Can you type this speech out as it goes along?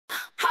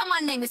Hi,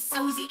 my name is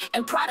Suzy,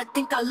 and proud I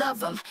think I love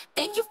them.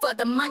 Thank you for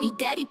the money,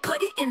 daddy,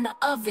 put it in the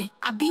oven.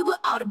 I be with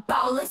all the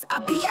ballers, I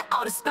be at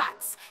all the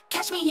spots.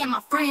 Catch me and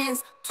my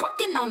friends,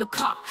 twerking on the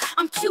car.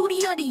 I'm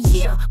cutie of the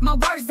year, my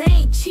words, they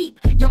ain't cheap.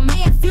 Your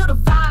man feel the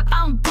vibe,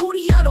 I'm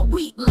booty of the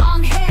week.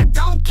 Long hair,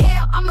 don't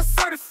care, I'm a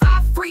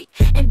certified freak.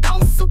 And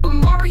don't Super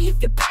Mario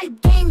if your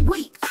pipe game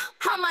weak.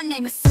 Hi, my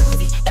name is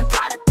Suzy, and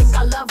proud I think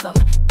I love them.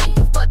 Thank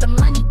you for the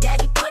money,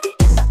 daddy, put it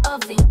in the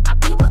oven. I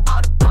be with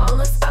all the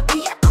ballers, I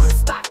be at all the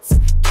spots.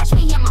 Catch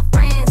me and my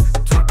friends,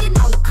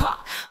 twerking on the car.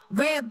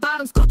 Red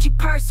bottoms, Gucci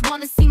purse,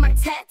 wanna see my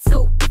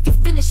tattoo. If you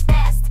finish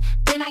fast,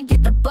 then I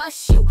get to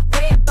bust you.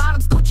 Red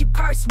bottoms, Gucci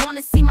purse,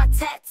 wanna see my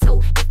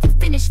tattoo. If you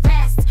finish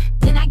fast,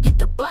 then I get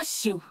to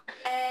bust you.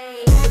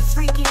 Hey,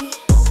 freaky.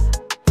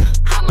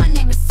 Hi, my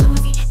name is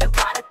Suzy, and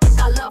proud I think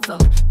I love them.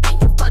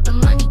 Thank you for the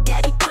money,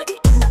 daddy, put it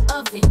in the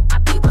oven. I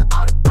be with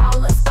all the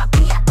ballers, I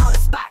be at all the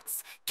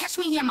spots. Catch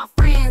me and my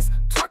friends,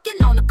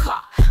 twerking on the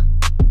car.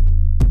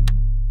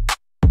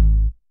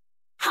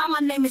 Hi, my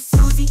name is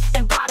Suzy,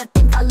 and proud I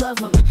think I love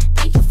them.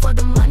 Thank you for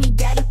the money,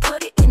 daddy,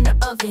 put it in the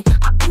oven.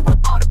 I be with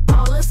all the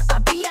ballers, I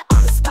be at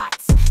all the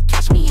spots.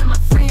 Catch me and my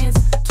friends,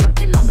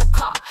 twerking on the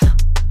car.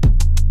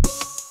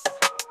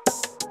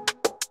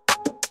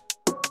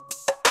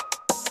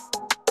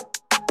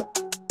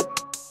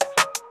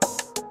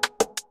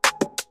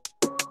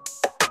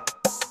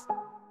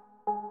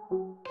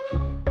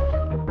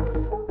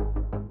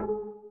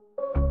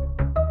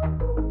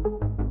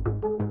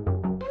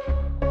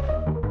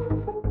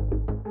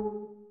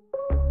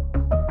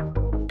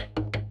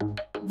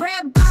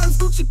 Red bottoms,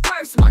 Gucci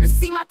purse, wanna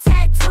see my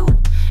tattoo.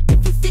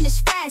 If you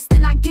finish fast,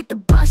 then I get to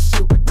bust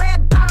you.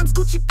 Red bottoms,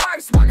 Gucci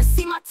purse, wanna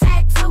see my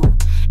tattoo.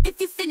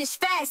 If you finish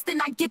fast, then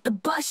I get to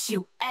bust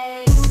you.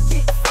 Ayy,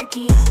 get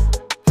freaky.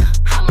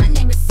 Hi, my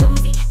name is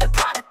Suzy, and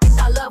proud I think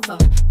I love her.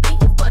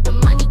 Thank you for the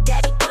money,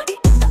 daddy, put it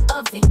in the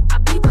oven. I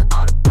be with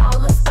all the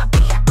ballers, I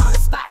be at all the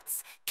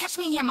spots. Catch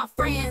me and my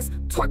friends,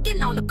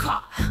 twerking on the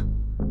car.